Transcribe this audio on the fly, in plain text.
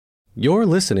You're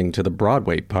listening to the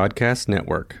Broadway Podcast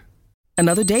Network.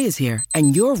 Another day is here,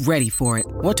 and you're ready for it.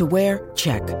 What to wear?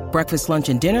 Check. Breakfast, lunch,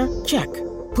 and dinner? Check.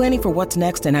 Planning for what's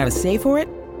next and how to save for it?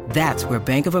 That's where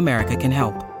Bank of America can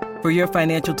help. For your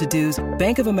financial to-dos,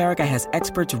 Bank of America has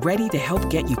experts ready to help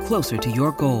get you closer to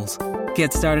your goals.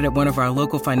 Get started at one of our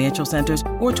local financial centers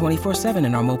or 24/7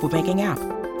 in our mobile banking app.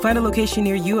 Find a location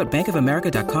near you at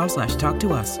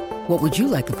bankofamerica.com/talktous. What would you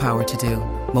like the power to do?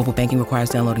 Mobile banking requires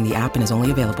downloading the app and is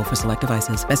only available for select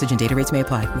devices. Message and data rates may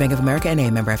apply. Bank of America N.A.,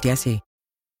 member FDIC.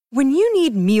 When you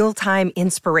need mealtime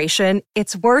inspiration,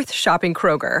 it's worth shopping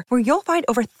Kroger, where you'll find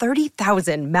over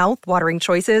 30,000 mouth-watering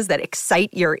choices that excite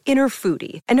your inner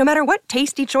foodie. And no matter what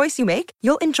tasty choice you make,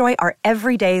 you'll enjoy our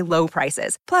everyday low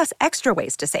prices, plus extra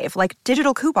ways to save, like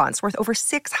digital coupons worth over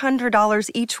 $600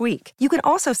 each week. You can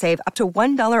also save up to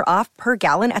 $1 off per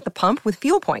gallon at the pump with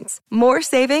fuel points. More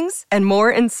savings and more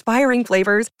inspiring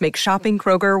flavors make shopping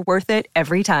Kroger worth it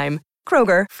every time.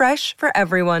 Kroger, fresh for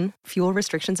everyone. Fuel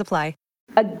restrictions apply.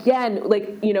 Again,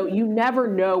 you never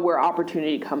know where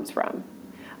opportunity comes from.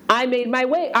 I made my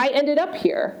way. I ended up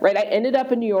here, right? I ended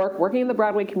up in New York working in the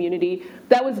Broadway community.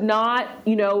 That was not,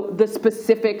 the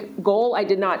specific goal. I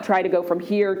did not try to go from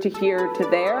here to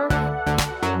there.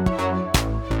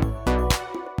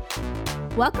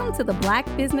 Welcome to the Black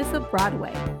Business of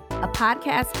Broadway, a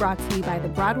podcast brought to you by the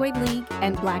Broadway League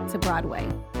and Black to Broadway.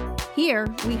 Here,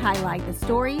 we highlight the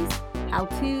stories,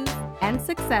 how-tos, and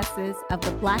successes of the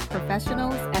Black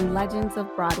professionals and legends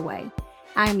of Broadway.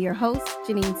 I'm your host,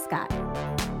 Janine Scott.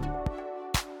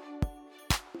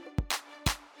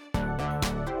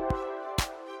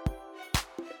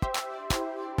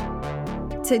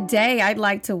 Today, I'd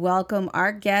like to welcome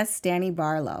our guest, Danny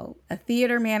Barlow, a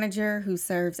theater manager who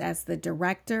serves as the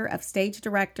director of Stage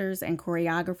Directors and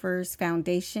Choreographers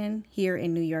Foundation here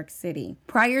in New York City.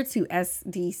 Prior to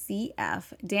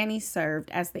SDCF, Danny served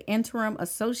as the interim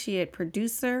associate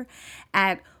producer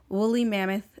at Woolly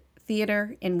Mammoth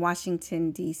Theater in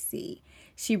Washington, D.C.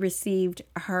 She received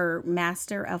her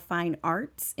Master of Fine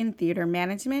Arts in Theater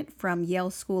Management from Yale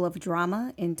School of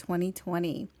Drama in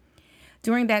 2020.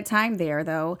 During that time there,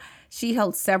 though, she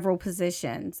held several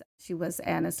positions. She was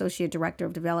an Associate Director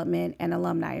of Development and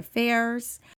Alumni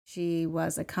Affairs. She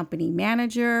was a company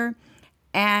manager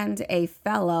and a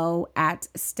fellow at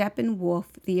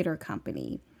Steppenwolf Theater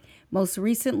Company. Most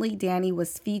recently, Danny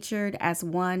was featured as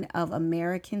one of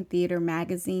American Theater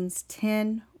Magazine's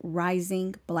 10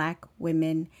 Rising Black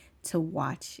Women to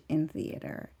Watch in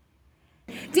Theater.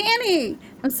 Danny,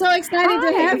 I'm so excited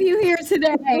to have you here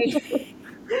today.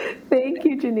 Thank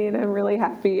you, Janine. I'm really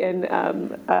happy and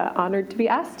honored to be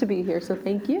asked to be here. So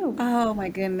thank you. Oh my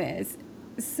goodness.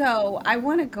 So I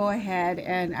want to go ahead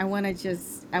and I want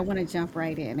to jump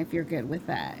right in if you're good with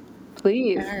that.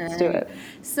 Please, right. Let's do it.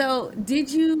 So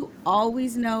did you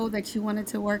always know that you wanted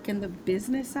to work in the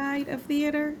business side of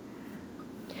theater?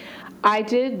 I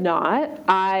did not.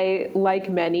 I, like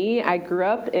many, I grew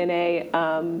up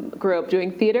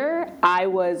doing theater. I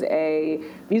was in a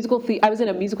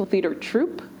musical theater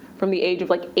troupe from the age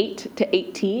of 8 to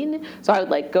 18. So I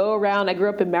would go around. I grew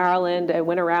up in Maryland. I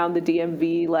went around the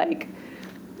DMV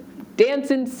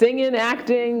dancing, singing,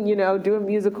 acting, doing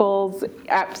musicals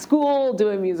at school,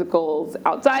 doing musicals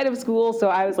outside of school. So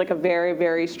I was a very,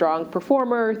 very strong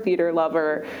performer, theater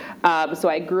lover. So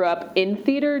I grew up in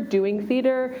theater, doing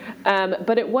theater.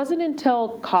 But it wasn't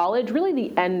until college, really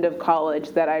the end of college,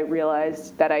 that I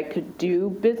realized that I could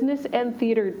do business and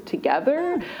theater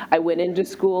together. I went into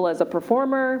school as a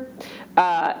performer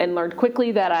and learned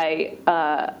quickly that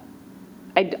I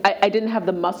didn't have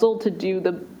the muscle to do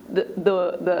the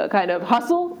kind of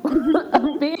hustle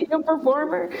of being a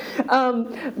performer,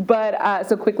 but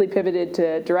so quickly pivoted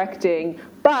to directing.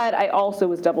 But I also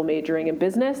was double majoring in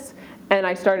business, and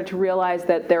I started to realize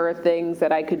that there are things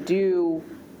that I could do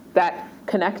that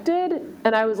connected,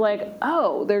 and I was like,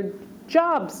 oh, they're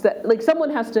jobs that someone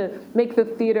has to make the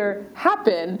theater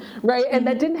happen, right? And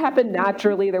that didn't happen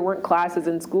naturally. There weren't classes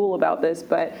in school about this,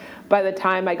 but by the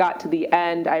time I got to the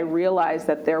end, I realized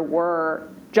that there were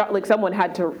someone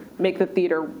had to make the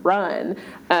theater run,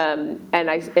 and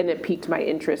it piqued my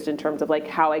interest in terms of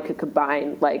how I could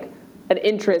combine an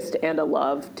interest and a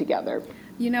love together.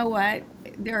 You know what?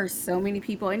 There are so many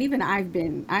people, and even I've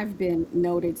been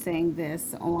noted saying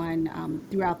this on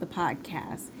throughout the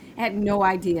podcast. I had no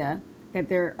idea that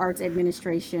their arts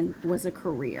administration was a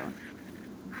career.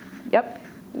 Yep,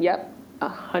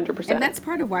 100%. And that's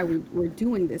part of why we're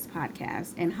doing this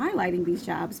podcast and highlighting these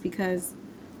jobs, because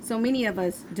so many of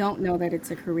us don't know that it's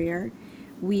a career.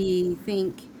 We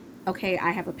think, okay,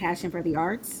 I have a passion for the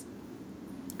arts.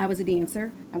 I was a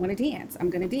dancer. I want to dance. I'm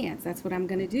going to dance. That's what I'm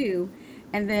going to do.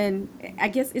 And then I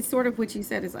guess it's sort of what you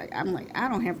said is like, I'm like, I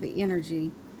don't have the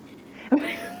energy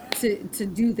to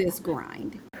do this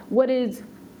grind. What is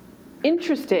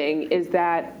interesting is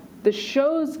that the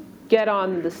shows get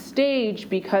on the stage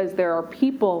because there are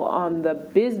people on the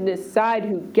business side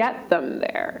who get them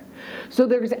there. So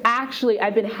there's actually,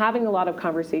 I've been having a lot of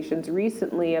conversations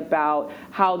recently about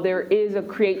how there is a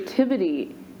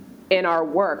creativity in our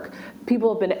work.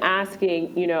 People have been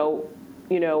asking,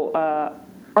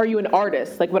 are you an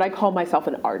artist? Like, would I call myself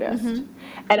an artist?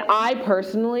 And I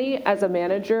personally, as a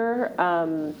manager,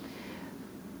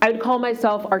 I would call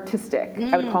myself artistic.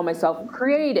 I would call myself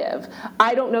creative.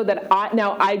 I don't know that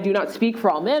I do not speak for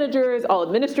all managers, all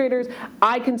administrators.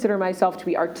 I consider myself to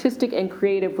be artistic and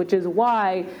creative, which is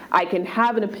why I can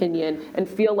have an opinion and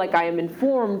feel like I am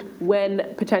informed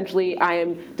when potentially I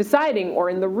am deciding,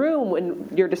 or in the room when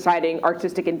you're deciding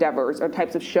artistic endeavors or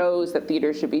types of shows that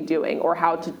theaters should be doing or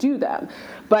how to do them.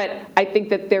 But I think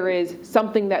that there is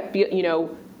something that,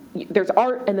 there's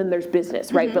art and then there's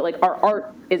business, right? But like our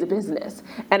art is a business.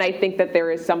 And I think that there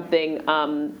is something,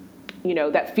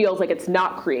 that feels like it's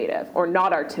not creative or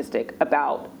not artistic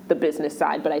about the business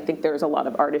side. But I think there's a lot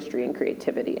of artistry and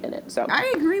creativity in it. So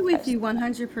I agree with you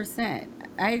 100%.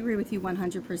 I agree with you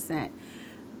 100%.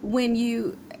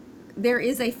 There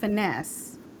is a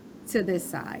finesse to this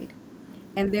side,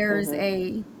 and there's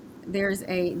a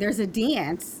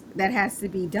dance that has to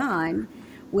be done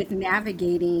with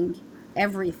navigating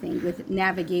everything, with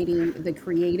navigating the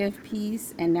creative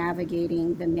piece and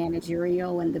navigating the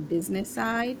managerial and the business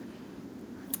side.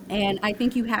 And I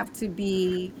think you have to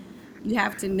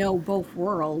know both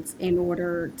worlds in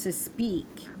order to speak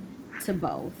to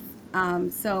both.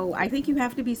 So I think you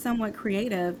have to be somewhat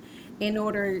creative in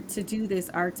order to do this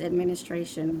arts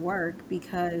administration work,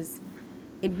 because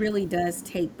it really does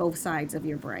take both sides of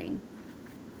your brain.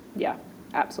 Yeah,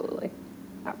 absolutely.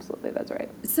 Absolutely, that's right.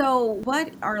 So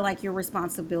what are like your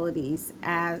responsibilities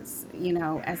as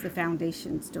the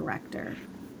foundation's director?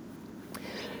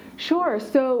 Sure.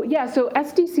 So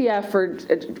SDCF,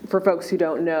 for folks who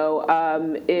don't know,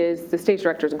 is the Stage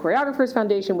Directors and Choreographers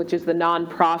Foundation, which is the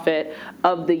nonprofit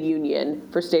of the union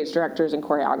for stage directors and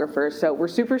choreographers. So we're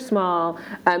super small,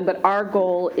 but our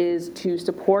goal is to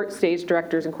support stage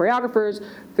directors and choreographers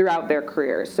throughout their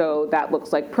careers. So that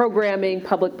looks like programming,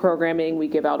 public programming. We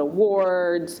give out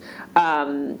awards.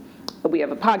 We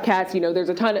have a podcast.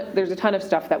 There's a ton of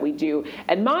stuff that we do.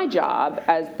 And my job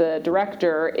as the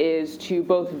director is to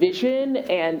both vision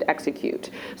and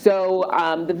execute. So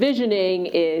the visioning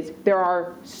is there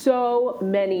are so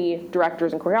many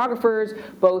directors and choreographers,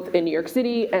 both in New York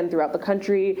City and throughout the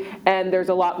country, and there's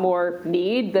a lot more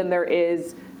need than there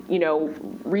is,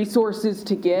 resources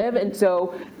to give. And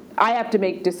so I have to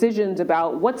make decisions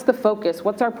about what's the focus,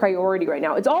 what's our priority right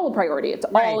now. It's all a priority. It's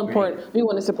all important. Right. We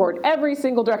want to support every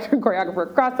single director and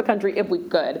choreographer across the country if we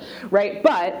could, right?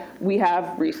 But we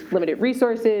have limited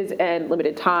resources and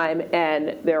limited time,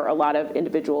 and there are a lot of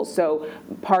individuals. So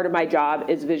part of my job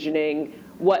is visioning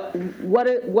what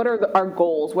are our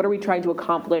goals, what are we trying to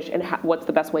accomplish, and what's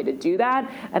the best way to do that,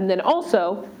 and then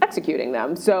also executing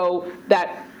them so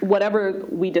that whatever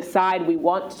we decide we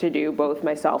want to do, both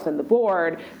myself and the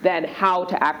board, then how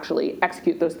to actually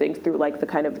execute those things through like the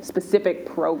kind of specific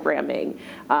programming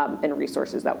and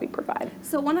resources that we provide.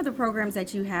 So one of the programs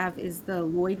that you have is the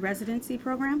Lloyd Residency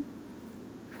Program?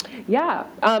 Yeah,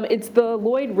 it's the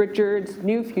Lloyd Richards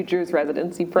New Futures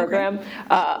Residency Program,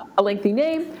 a lengthy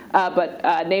name,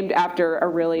 but named after a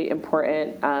really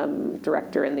important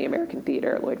director in the American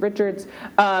theater, Lloyd Richards.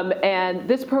 And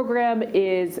this program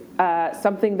is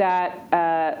something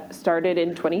that started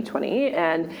in 2020,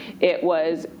 and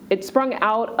it sprung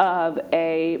out of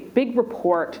a big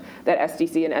report that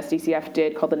SDC and SDCF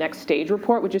did called the Next Stage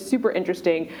Report, which is super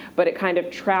interesting, but it kind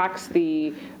of tracks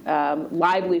the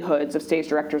livelihoods of stage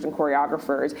directors and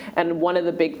choreographers. And one of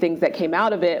the big things that came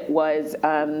out of it was,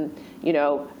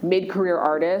 mid-career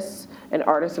artists and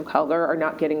artists of color are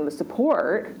not getting the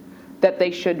support that they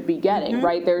should be getting,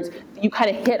 right? You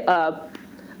kind of hit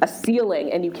a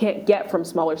ceiling, and you can't get from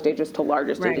smaller stages to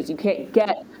larger stages. Right. You can't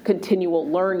get continual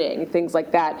learning, things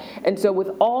like that. And so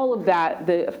with all of that,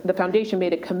 the foundation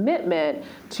made a commitment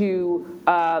to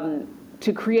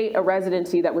create a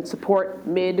residency that would support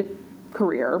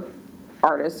mid-career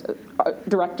artists,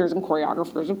 directors and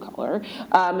choreographers of color,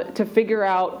 to figure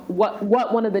out what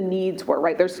one of the needs were,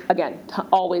 right? There's, again,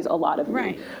 always a lot of need.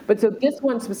 Right. But so this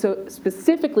one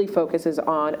specifically focuses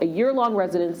on a year-long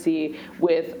residency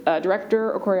with a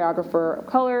director or choreographer of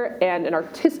color and an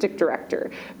artistic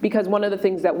director, because one of the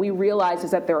things that we realize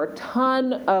is that there are a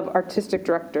ton of artistic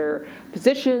director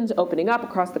positions opening up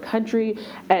across the country,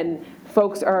 and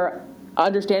folks are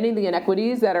understanding the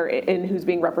inequities that are in who's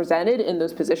being represented in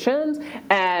those positions,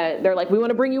 and they're like, we want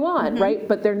to bring you on, right?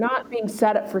 But they're not being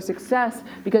set up for success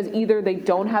because either they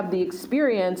don't have the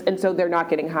experience and so they're not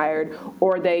getting hired,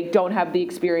 or they don't have the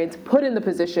experience put in the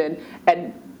position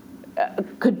and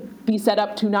could be set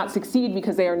up to not succeed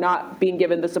because they are not being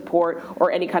given the support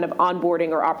or any kind of onboarding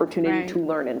or opportunity to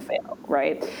learn and fail,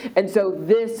 right? And so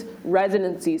this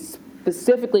residency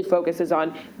specifically focuses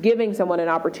on giving someone an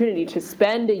opportunity to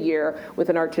spend a year with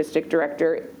an artistic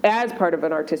director as part of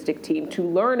an artistic team to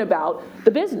learn about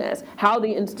the business, how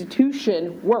the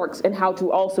institution works, and how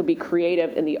to also be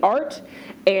creative in the art,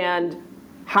 and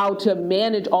how to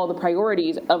manage all the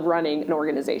priorities of running an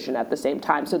organization at the same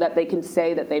time, so that they can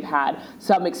say that they've had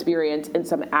some experience and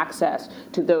some access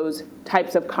to those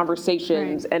types of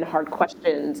conversations and hard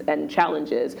questions and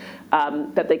challenges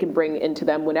that they can bring into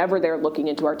them whenever they're looking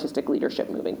into artistic leadership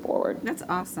moving forward. That's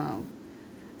awesome.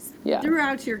 Yeah.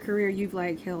 Throughout your career, you've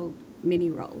held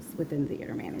many roles within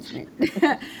theater management.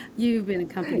 You've been a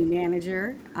company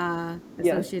manager,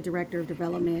 associate director of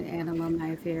development and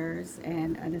alumni affairs,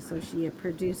 and an associate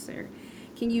producer.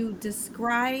 Can you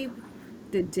describe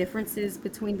the differences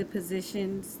between the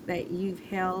positions that you've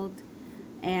held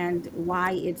and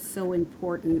why it's so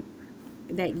important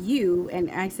that you,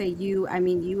 and I say you, I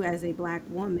mean you as a Black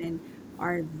woman,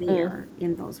 are there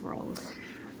in those roles?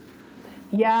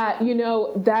 Yeah,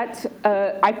 that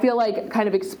I feel like kind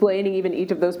of explaining even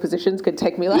each of those positions could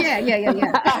take me like half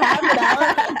an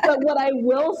hour. But what I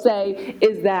will say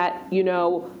is that,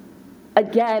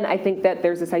 again, I think that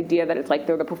there's this idea that it's like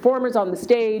they're the performers on the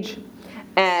stage,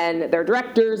 and they're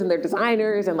directors and they're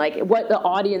designers, and what the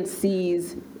audience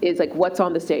sees is what's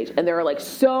on the stage. And there are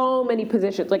so many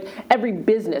positions, every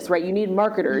business, right? You need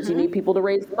marketers, you need people to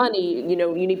raise money, you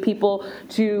need people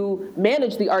to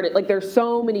manage the art. There's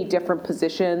so many different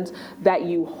positions that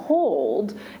you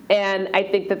hold, and I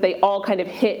think that they all kind of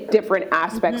hit different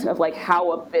aspects of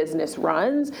how a business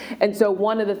runs. And so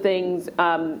one of the things,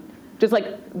 just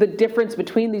the difference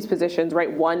between these positions,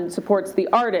 right? One supports the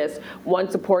artist,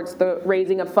 one supports the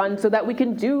raising of funds so that we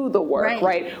can do the work,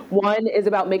 right? One is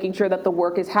about making sure that the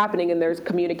work is happening and there's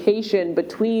communication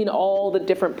between all the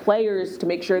different players to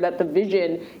make sure that the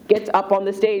vision gets up on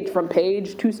the stage from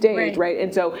page to stage, right?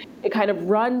 And so it kind of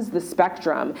runs the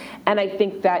spectrum. And I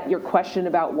think that your question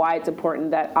about why it's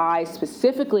important that I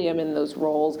specifically am in those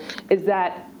roles is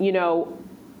that,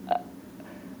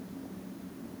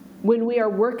 when we are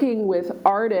working with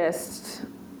artists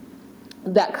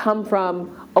that come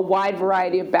from a wide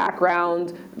variety of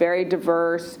backgrounds, very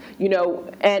diverse,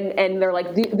 and they're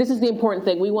like, this is the important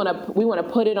thing. We want to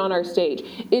put it on our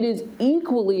stage. It is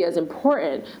equally as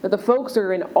important that the folks who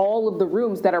are in all of the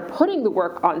rooms that are putting the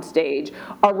work on stage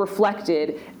are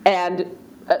reflected and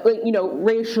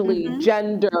racially,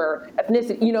 gender,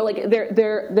 ethnicity.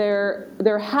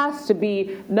 There has to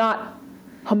be not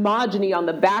homogeny on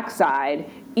the backside,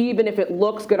 even if it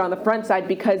looks good on the front side,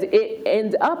 because it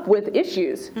ends up with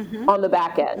issues on the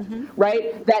back end,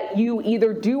 right? That you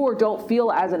either do or don't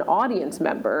feel as an audience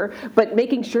member, but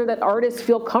making sure that artists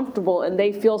feel comfortable and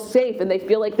they feel safe and they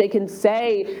feel like they can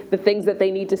say the things that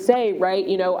they need to say, right?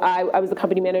 I was the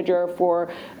company manager for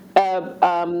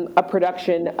a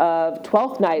production of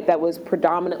Twelfth Night that was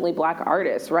predominantly Black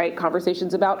artists, right?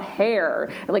 Conversations about hair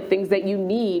and things that you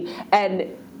need.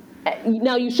 And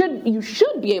now you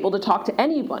should be able to talk to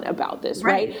anyone about this,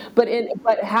 right? But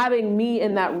having me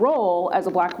in that role as a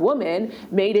Black woman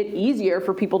made it easier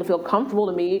for people to feel comfortable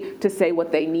to me to say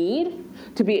what they need,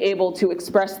 to be able to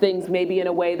express things maybe in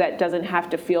a way that doesn't have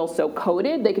to feel so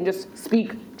coded. They can just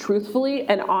speak truthfully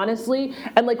and honestly,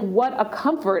 and what a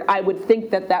comfort I would think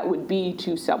that would be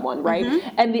to someone, right?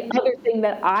 And the other thing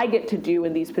that I get to do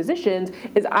in these positions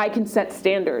is I can set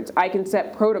standards, I can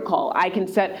set protocol, I can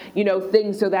set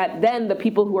things so that then the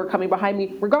people who are coming behind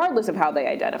me, regardless of how they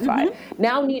identify,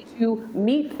 now need to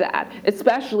meet that,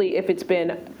 especially if it's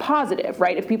been positive,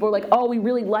 right? If people are like, oh, we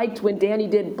really liked when Danny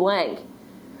did blank,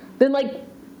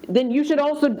 then you should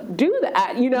also do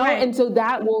that, And so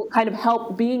that will kind of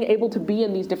help being able to be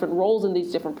in these different roles in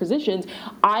these different positions.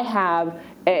 I have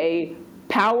a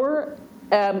power,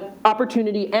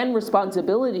 opportunity, and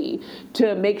responsibility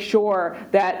to make sure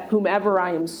that whomever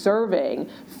I am serving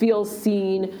feels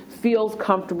seen, feels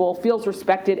comfortable, feels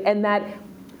respected, and that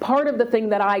part of the thing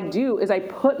that I do is I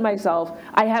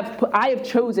have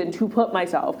chosen to put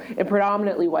myself in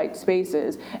predominantly white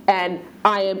spaces, and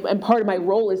part of my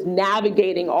role is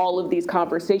navigating all of these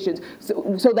conversations,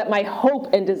 so that my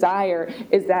hope and desire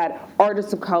is that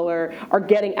artists of color are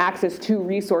getting access to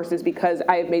resources because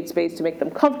I have made space to make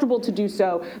them comfortable to do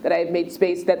so, that I have made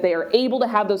space that they are able to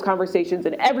have those conversations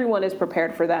and everyone is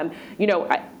prepared for them.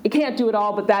 I can't do it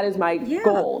all, but that is my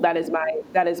goal. That is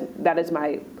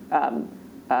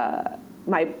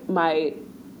my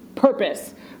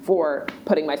purpose for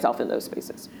putting myself in those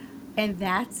spaces. And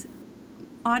that,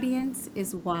 audience,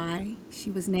 is why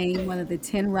she was named one of the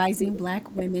 10 rising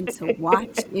Black women to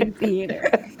watch in theater.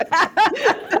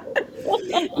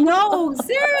 No,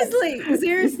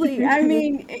 seriously. I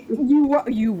mean,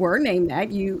 you were named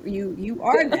that. You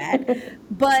are that.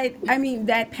 But I mean,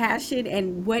 that passion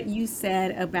and what you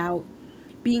said about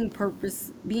being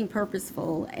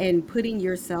purposeful and putting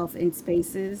yourself in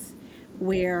spaces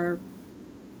where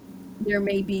there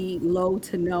may be low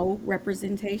to no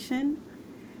representation.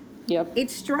 Yep. It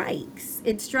strikes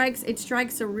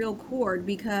a real chord,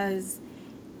 because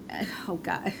oh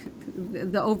God,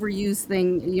 the overused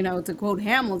thing, to quote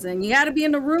Hamilton, you got to be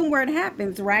in the room where it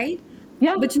happens, right?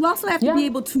 Yeah. But you also have to be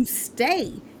able to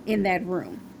stay in that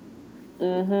room.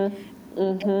 And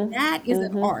that is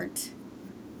an art.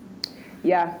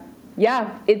 Yeah.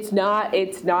 It's not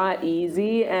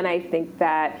easy, and I think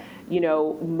that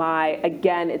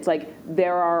it's like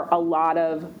there are a lot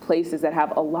of places that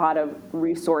have a lot of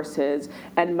resources,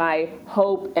 and my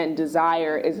hope and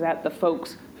desire is that the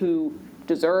folks who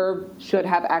should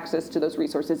have access to those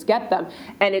resources get them.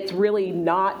 And it's really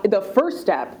not, the first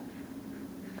step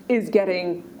is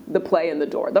getting the play in the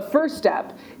door. The first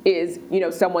step is,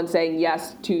 someone saying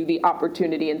yes to the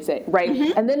opportunity and say, right?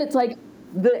 And then it's like,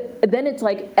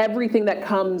 everything that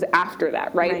comes after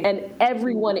that, right? And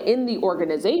everyone in the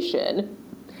organization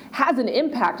has an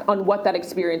impact on what that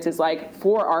experience is like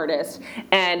for artists.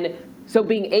 And so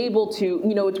being able to,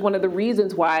 it's one of the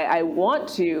reasons why I want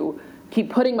to keep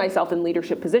putting myself in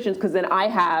leadership positions, because then I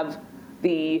have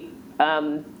the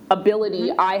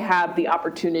ability, I have the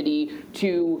opportunity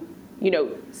to,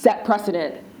 set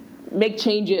precedent, make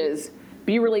changes,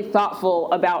 be really thoughtful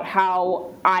about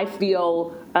how I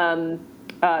feel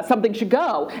something should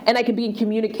go, and I can be in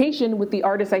communication with the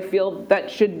artists I feel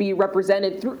that should be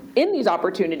represented in these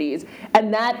opportunities,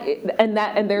 and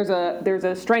there's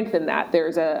a strength in that.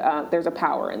 There's a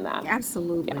power in that.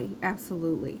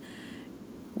 Absolutely.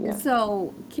 Yeah.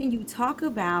 So, can you talk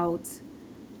about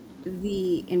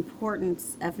the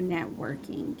importance of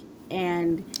networking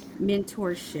and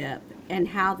mentorship, and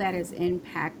how that has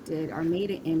impacted or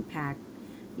made an impact,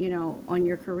 on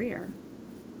your career?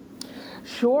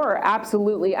 Sure,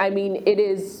 absolutely. I mean, it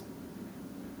is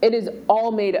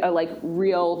all made a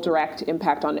real direct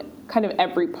impact on kind of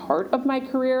every part of my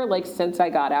career, since I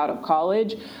got out of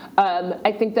college.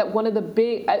 I think that one of the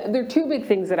there are two big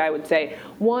things that I would say.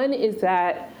 One is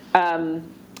that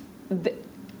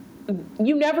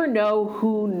you never know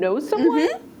who knows someone,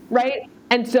 right?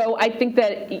 And so I think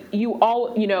that you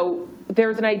all,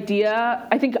 there's an idea.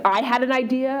 I think I had an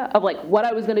idea of what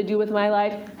I was going to do with my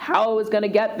life, how I was going to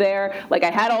get there. I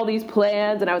had all these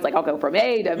plans, and I was I'll go from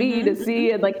A to B to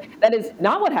C, and that is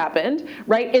not what happened,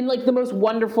 right? In the most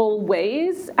wonderful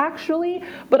ways, actually.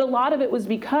 But a lot of it was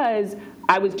because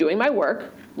I was doing my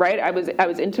work, right? I was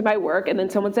into my work, and then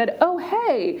someone said, "Oh,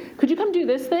 hey, could you come do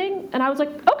this thing?" And I was like,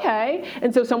 "Okay."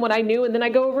 And so someone I knew, and then I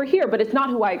go over here, but it's not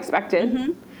who I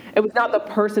expected. It was not the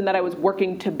person that I was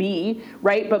working to be,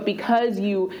 right? But because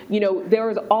there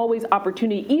is always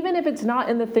opportunity, even if it's not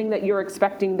in the thing that you're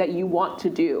expecting that you want to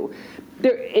do.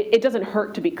 It doesn't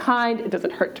hurt to be kind, it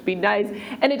doesn't hurt to be nice,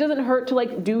 and it doesn't hurt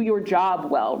to do your job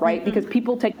well, right? Because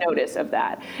people take notice of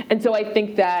that. And so I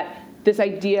think that this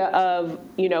idea of,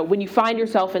 when you find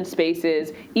yourself in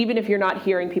spaces, even if you're not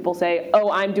hearing people say,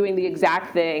 "Oh, I'm doing the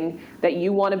exact thing that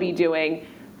you want to be doing,"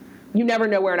 you never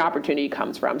know where an opportunity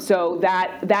comes from. So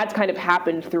that's kind of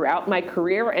happened throughout my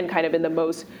career, and kind of in the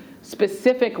most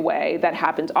specific way that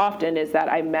happens often is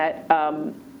that I met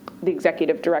the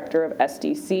executive director of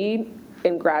SDC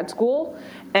in grad school,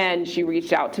 and she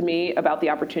reached out to me about the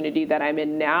opportunity that I'm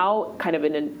in now, kind of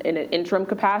in an interim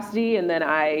capacity, and then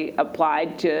I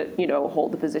applied to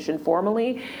hold the position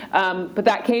formally. But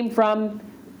that came from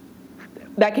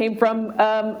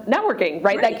networking,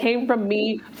 right? That came from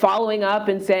me following up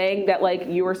and saying that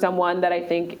you are someone that I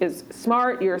think is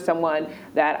smart, you're someone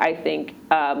that I think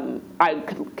I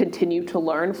could continue to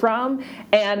learn from.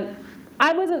 And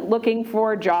I wasn't looking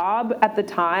for a job at the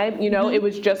time, it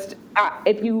was just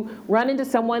if you run into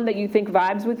someone that you think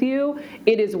vibes with you,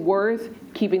 it is worth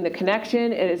keeping the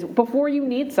connection. It is before you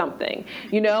need something,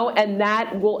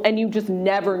 and you just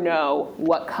never know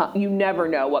what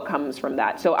comes from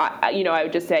that. So I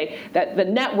would just say that the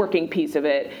networking piece of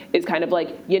it is kind of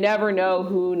like, you never know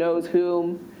who knows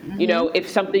whom. If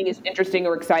something is interesting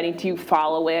or exciting to you,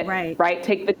 follow it. Right.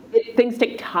 Things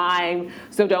take time.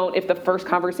 So if the first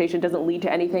conversation doesn't lead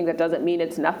to anything, that doesn't mean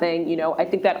it's nothing. I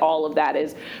think that all of that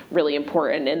is really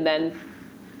important. And then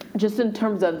just in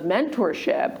terms of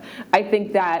mentorship, I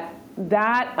think that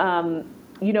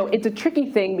it's a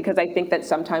tricky thing, because I think that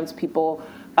sometimes people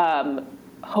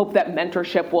hope that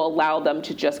mentorship will allow them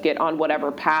to just get on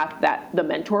whatever path that the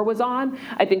mentor was on.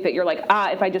 I think that you're like,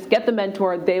 if I just get the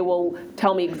mentor, they will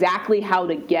tell me exactly how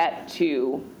to get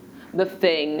to the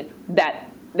thing that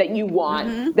you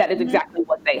want, that is exactly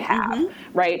what they have,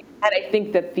 right? And I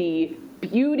think that the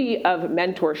beauty of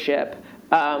mentorship,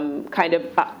 kind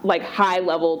of like high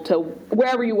level to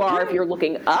wherever you are, if you're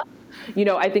looking up,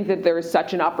 I think that there is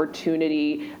such an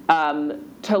opportunity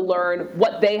to learn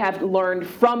what they have learned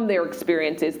from their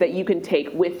experiences that you can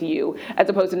take with you, as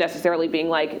opposed to necessarily being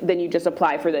like, then you just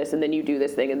apply for this and then you do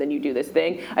this thing and then you do this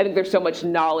thing. I think there's so much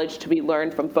knowledge to be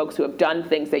learned from folks who have done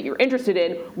things that you're interested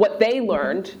in, what they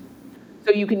learned.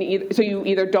 So you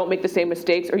either don't make the same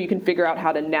mistakes, or you can figure out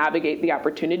how to navigate the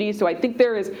opportunity. So I think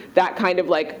there is that kind of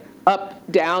like up,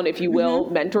 down, if you will,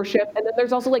 mentorship. And then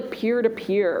there's also like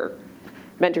peer-to-peer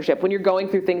mentorship. When you're going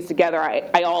through things together,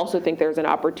 I also think there's an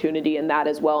opportunity in that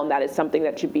as well. And that is something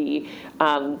that should be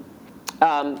thought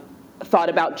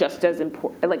about just as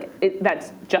important.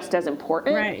 That's just as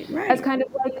important as kind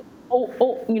of like,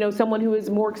 someone who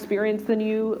is more experienced than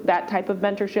you, that type of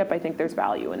mentorship. I think there's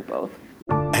value in both.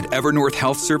 At Evernorth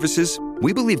Health Services,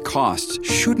 we believe costs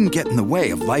shouldn't get in the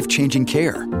way of life-changing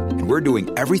care, and we're doing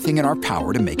everything in our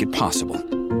power to make it possible.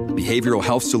 Behavioral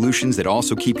health solutions that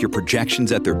also keep your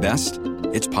projections at their best?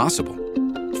 It's possible.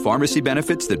 Pharmacy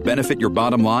benefits that benefit your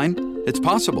bottom line? It's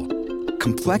possible.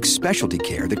 Complex specialty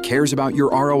care that cares about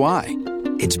your ROI?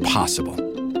 It's possible.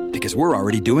 Because we're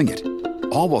already doing it.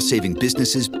 All while saving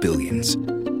businesses billions.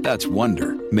 That's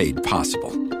Wonder made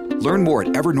possible. Learn more at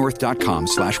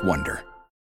evernorth.com/wonder.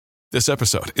 This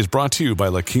episode is brought to you by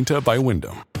La Quinta by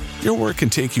Wyndham. Your work can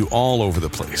take you all over the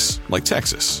place, like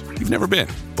Texas. You've never been,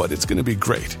 but it's going to be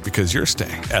great because you're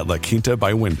staying at La Quinta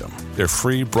by Wyndham. Their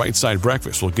free Bright Side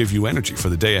breakfast will give you energy for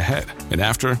the day ahead. And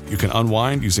after, you can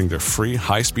unwind using their free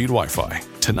high-speed Wi-Fi.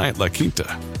 Tonight, La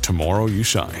Quinta. Tomorrow, you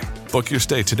shine. Book your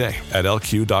stay today at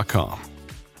lq.com.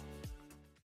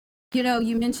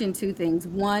 You mentioned two things.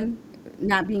 One,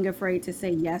 not being afraid to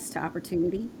say yes to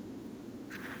opportunity.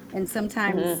 And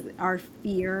sometimes our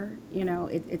fear,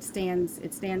 it stands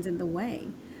in the way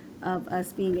of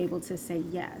us being able to say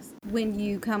yes. When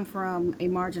you come from a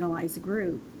marginalized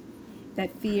group,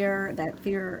 that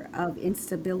fear of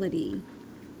instability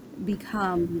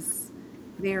becomes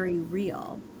very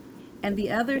real. And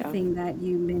the other thing that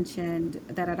you mentioned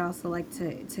that I'd also like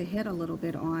to hit a little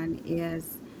bit on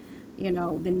is, the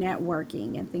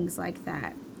networking and things like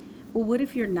that. Well, what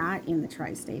if you're not in the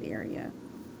tri-state area?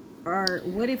 Or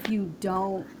what if you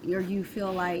don't, or you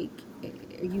feel like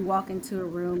you walk into a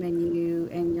room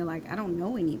and you're like, I don't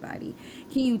know anybody.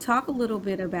 Can you talk a little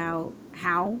bit about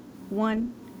how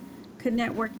one could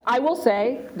network? I will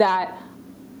say that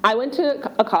I went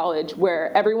to a college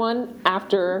where everyone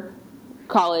after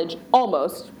college,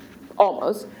 almost,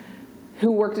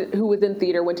 who was in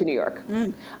theater went to New York.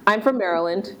 I'm from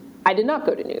Maryland. I did not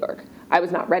go to New York. I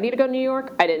was not ready to go to New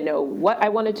York. I didn't know what I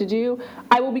wanted to do.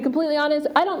 I will be completely honest,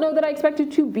 I don't know that I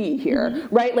expected to be here,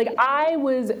 right? Like, I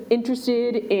was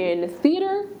interested in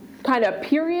theater, kind of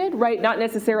period, right? Not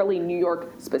necessarily New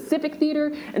York specific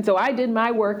theater. And so I did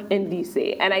my work in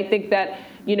DC. And I think that,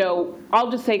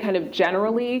 I'll just say kind of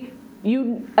generally,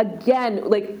 you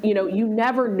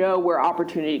never know where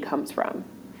opportunity comes from.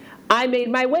 I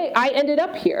made my way. I ended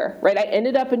up here, right? I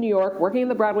ended up in New York working in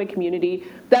the Broadway community.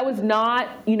 That was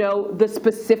not, the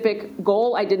specific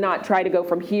goal. I did not try to go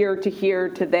from here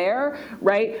to there,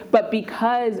 right? But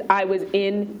because I was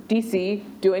in DC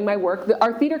doing my work,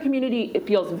 our theater community, it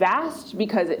feels vast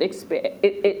because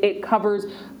it covers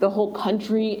the whole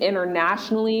country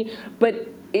internationally, but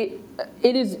it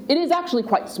is actually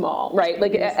quite small, right?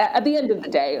 Like at the end of the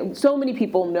day, so many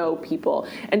people know people.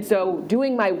 And so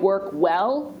doing my work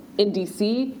well in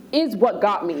DC is what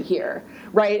got me here,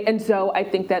 right? And so I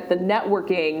think that the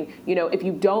networking, if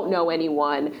you don't know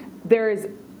anyone, there's,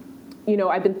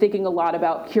 I've been thinking a lot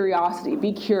about curiosity,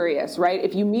 be curious, right?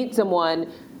 If you meet someone,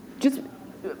 just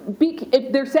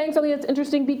if they're saying something that's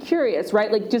interesting, be curious,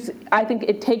 right? Like, just, I think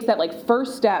it takes that like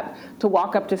first step to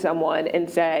walk up to someone and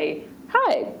say,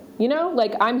 hi, you know,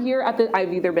 like, I'm here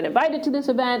I've either been invited to this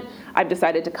event, I've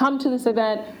decided to come to this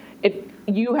event. If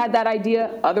you had that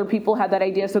idea, other people had that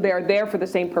idea, so they are there for the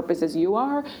same purpose as you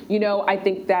are. You know, I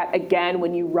think that, again,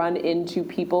 when you run into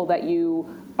people that you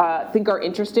think are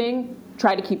interesting,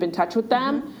 try to keep in touch with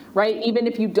them, right? Even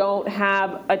if you don't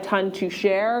have a ton to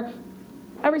share,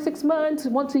 every 6 months,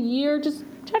 once a year, just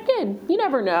check in. You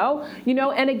never know, you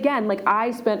know? And again, like, I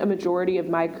spent a majority of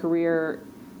my career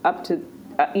up to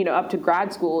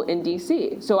grad school in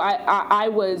DC. So I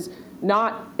was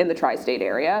not in the tri-state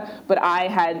area, but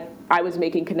I was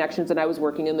making connections and I was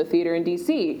working in the theater in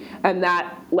DC. And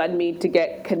that led me to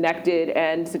get connected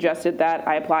and suggested that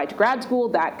I apply to grad school.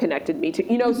 That connected me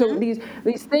to, you know, so these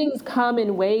things come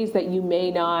in ways that you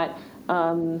may not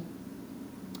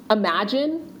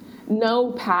imagine.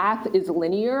 No path is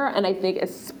linear, and I think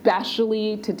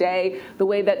especially today, the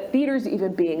way that theater's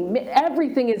even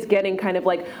everything is getting kind of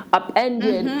like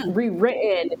upended,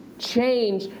 rewritten,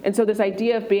 changed, and so this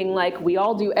idea of being like, we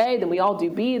all do A, then we all do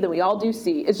B, then we all do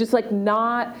C, it's just like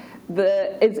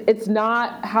it's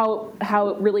not how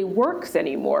it really works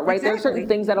anymore, right? Exactly. There are certain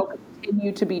things that'll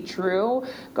continue to be true,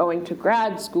 going to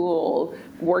grad school,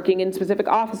 working in specific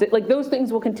offices, like those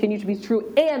things will continue to be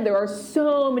true, and there are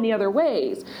so many other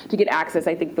ways to get access.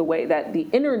 I think the way that the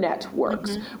internet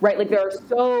works, right? Like, there are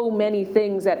so many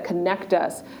things that connect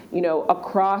us, you know,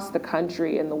 across the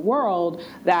country and the world,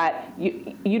 that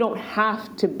you don't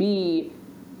have to be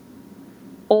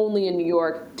only in New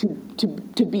York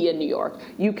to be in New York.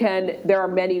 There are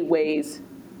many ways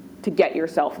to get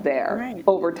yourself there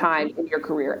over time in your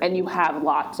career, and you have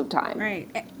lots of time.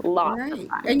 Lots of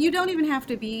time. And you don't even have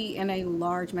to be in a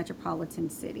large metropolitan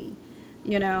city,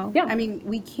 you know? Yeah. I mean,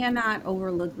 we cannot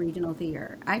overlook regional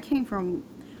theater. I came from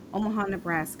Omaha,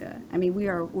 Nebraska. I mean,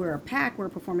 we're a PAC, we're a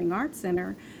performing arts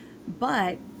center,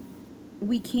 but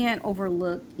we can't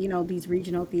overlook, you know, these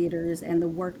regional theaters and the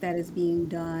work that is being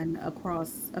done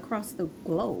across the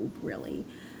globe, really.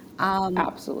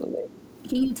 Absolutely.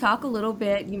 Can you talk a little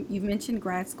bit, you've mentioned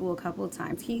grad school a couple of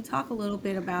times. Can you talk a little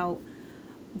bit about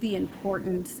the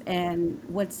importance and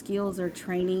what skills or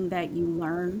training that you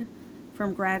learned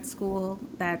from grad school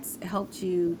that's helped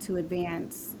you to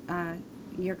advance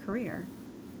your career?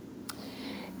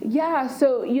 Yeah,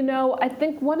 so, you know, I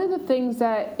think one of the things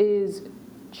that is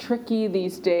tricky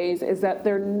these days is that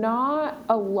there's not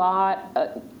a lot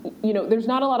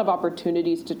of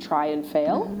opportunities to try and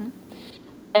fail.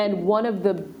 And one of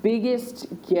the biggest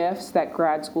gifts that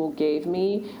grad school gave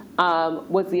me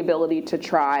was the ability to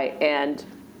try and,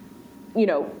 you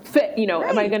know,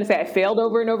 am I going to say I failed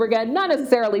over and over again? Not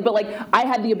necessarily, but like, I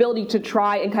had the ability to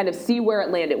try and kind of see where it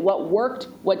landed, what worked,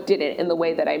 what didn't, in the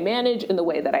way that I manage, in the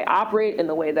way that I operate, in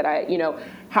the way that I, you know,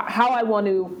 how I want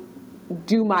to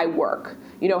do my work,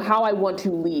 you know, how I want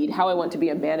to lead, how I want to be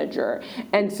a manager.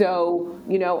 And so,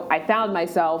 you know, I found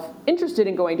myself interested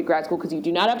in going to grad school, because you do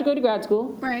not have to go to grad school.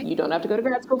 Right. You don't have to go to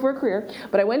grad school for a career.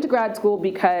 But I went to grad school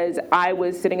because I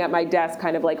was sitting at my desk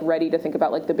kind of like ready to think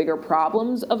about like the bigger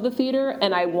problems of the theater,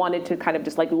 and I wanted to kind of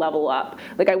just like level up.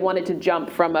 Like, I wanted to jump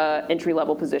from a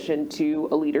entry-level position to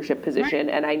a leadership position,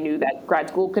 and I knew that grad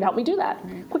school could help me do that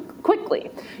quickly,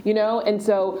 you know? And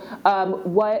so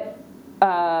what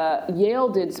Yale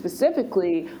did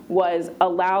specifically was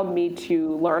allowed me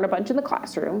to learn a bunch in the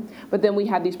classroom, but then we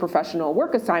had these professional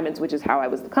work assignments, which is how I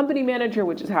was the company manager,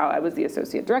 which is how I was the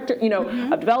associate director, you know,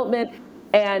 of development,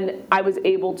 and I was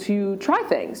able to try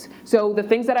things. So the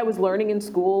things that I was learning in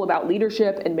school about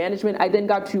leadership and management, I then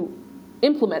got to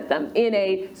implement them in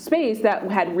a space that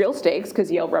had real stakes,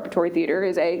 because Yale Repertory Theater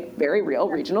is a very real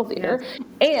regional theater,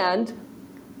 and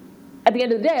at the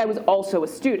end of the day, I was also a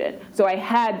student. So I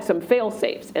had some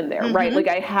fail-safes in there, right? Like,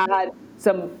 I had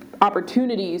some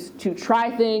opportunities to try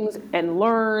things and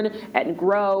learn and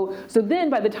grow. So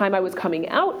then by the time I was coming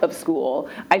out of school,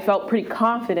 I felt pretty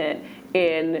confident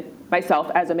in myself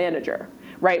as a manager,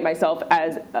 right? Myself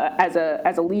as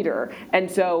a leader. And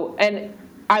so, and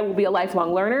I will be a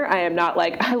lifelong learner. I am not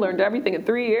like, I learned everything in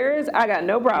 3 years, I got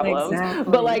no problems.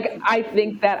 Exactly. But like, I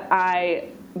think that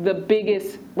the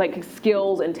biggest like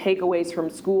skills and takeaways from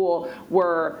school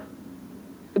were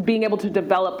being able to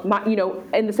develop my, you know,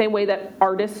 in the same way that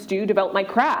artists do, develop my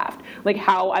craft, like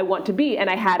how I want to be. And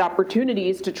I had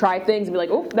opportunities to try things and be like,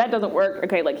 oh, that doesn't work.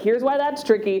 Okay, like, here's why that's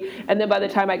tricky. And then by the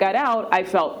time I got out, I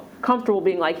felt comfortable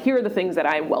being like, here are the things that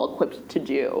I'm well equipped to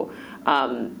do,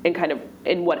 and kind of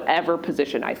in whatever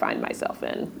position I find myself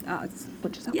in.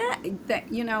 Which is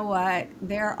you know what?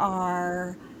 There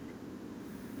are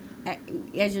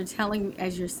as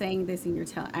you're saying this,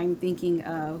 and I'm thinking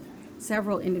of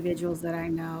several individuals that I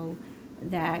know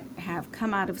that have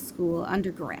come out of school,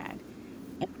 undergrad,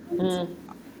 and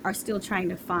are still trying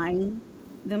to find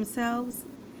themselves.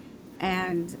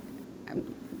 And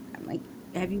I'm like,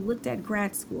 have you looked at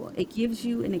grad school? It gives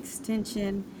you an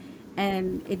extension,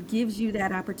 and it gives you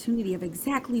that opportunity of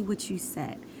exactly what you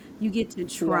said. You get to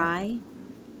try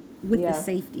with the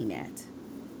safety net.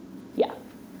 Yeah,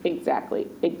 exactly.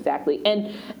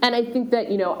 And I think that,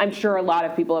 I'm sure a lot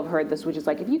of people have heard this, which is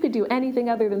like, if you could do anything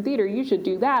other than theater, you should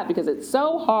do that because it's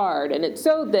so hard and it's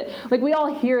so that, like, we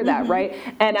all hear that, right?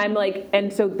 And I'm like,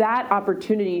 and so that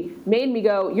opportunity made me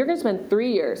go, you're going to spend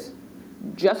 3 years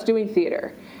just doing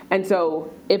theater. And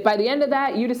so if by the end of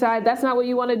that you decide that's not what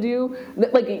you want to do,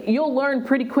 like, you'll learn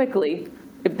pretty quickly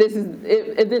if this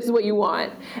is what you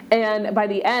want. And by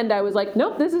the end I was like,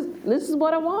 nope, this is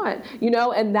what I want,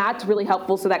 and that's really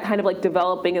helpful. So that kind of like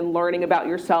developing and learning about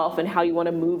yourself and how you want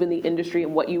to move in the industry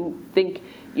and what you think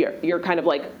your kind of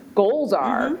like goals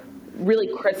are really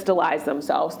crystallize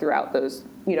themselves throughout those,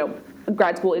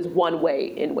 grad school is one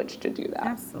way in which to do that.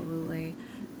 Absolutely.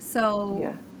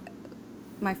 So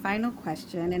my final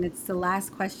question, and it's the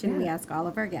last question we ask all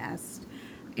of our guests.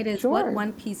 It is, what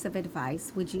one piece of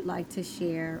advice would you like to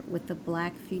share with the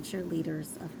Black future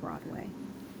leaders of Broadway?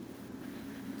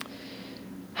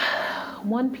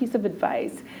 One piece of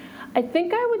advice. I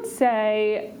think I would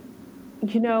say,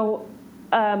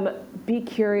 be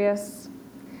curious,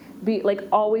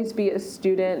 always be a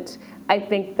student. I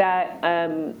think that,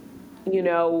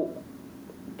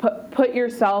 put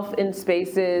yourself in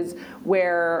spaces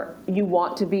where you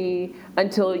want to be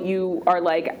until you are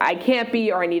like, I can't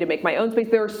be, or I need to make my own space.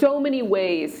 There are so many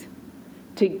ways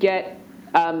to get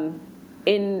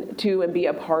into and be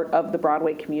a part of the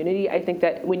Broadway community. I think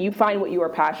that when you find what you are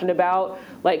passionate about,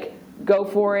 like, go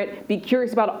for it. Be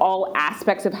curious about all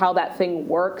aspects of how that thing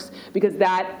works, because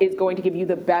that is going to give you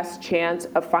the best chance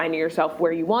of finding yourself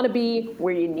where you want to be,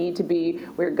 where you need to be,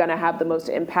 where you're going to have the most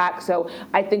impact. So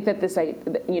I think that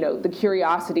the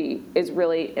curiosity is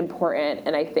really important.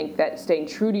 And I think that staying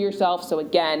true to yourself. So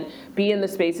again, be in the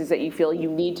spaces that you feel you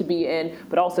need to be in,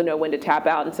 but also know when to tap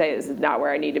out and say, this is not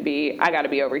where I need to be. I got to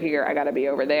be over here. I got to be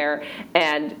over there.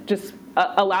 And just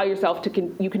allow yourself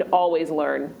you can always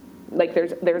learn. Like,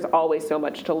 there's always so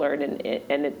much to learn, and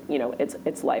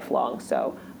it's lifelong.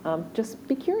 So just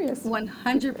be curious.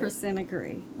 100%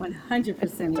 agree.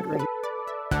 100% agree.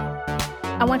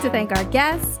 I want to thank our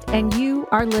guests and you,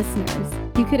 our listeners.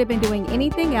 You could have been doing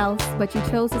anything else, but you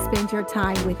chose to spend your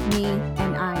time with me,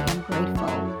 and I am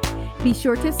grateful. Be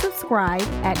sure to subscribe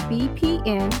at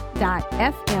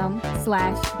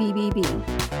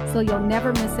bpn.fm/BBB so you'll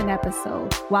never miss an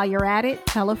episode. While you're at it,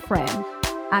 tell a friend.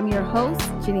 I'm your host,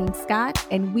 Janine Scott,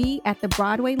 and we at the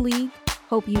Broadway League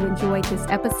hope you enjoyed this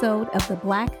episode of The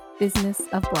Black Business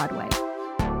of Broadway.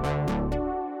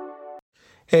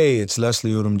 Hey, it's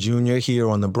Leslie Odom Jr. here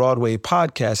on the Broadway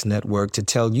Podcast Network to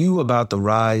tell you about the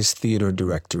Rise Theater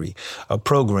Directory, a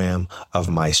program of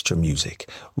Maestra Music.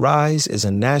 Rise is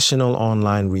a national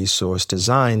online resource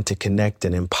designed to connect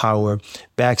and empower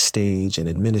backstage and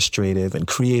administrative and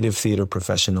creative theater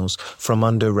professionals from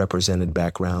underrepresented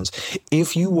backgrounds.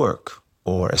 If you work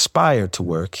or aspire to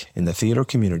work in the theater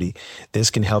community,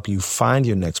 this can help you find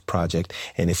your next project.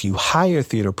 And if you hire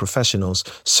theater professionals,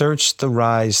 search the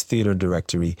Rise Theater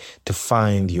Directory to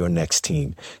find your next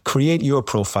team. Create your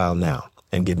profile now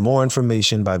and get more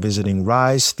information by visiting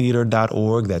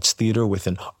risetheater.org. That's theater with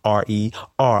an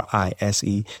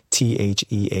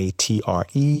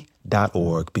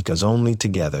RISETHEATRE.org, because only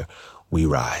together we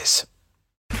rise.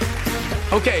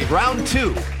 Okay, round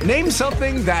two. Name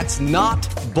something that's not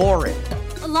boring.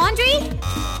 A laundry?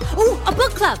 Ooh, a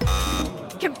book club.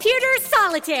 Computer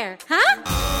solitaire, huh?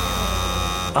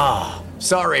 Ah,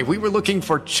 sorry, we were looking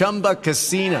for Chumba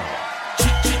Casino.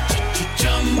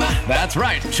 That's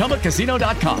right,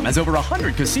 ChumbaCasino.com has over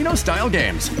 100 casino-style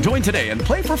games. Join today and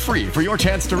play for free for your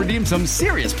chance to redeem some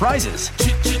serious prizes.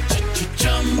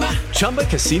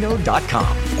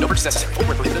 ChumbaCasino.com. No purchase necessary. Void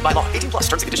where prohibited by law. 18+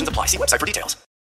 terms and conditions apply. See website for details.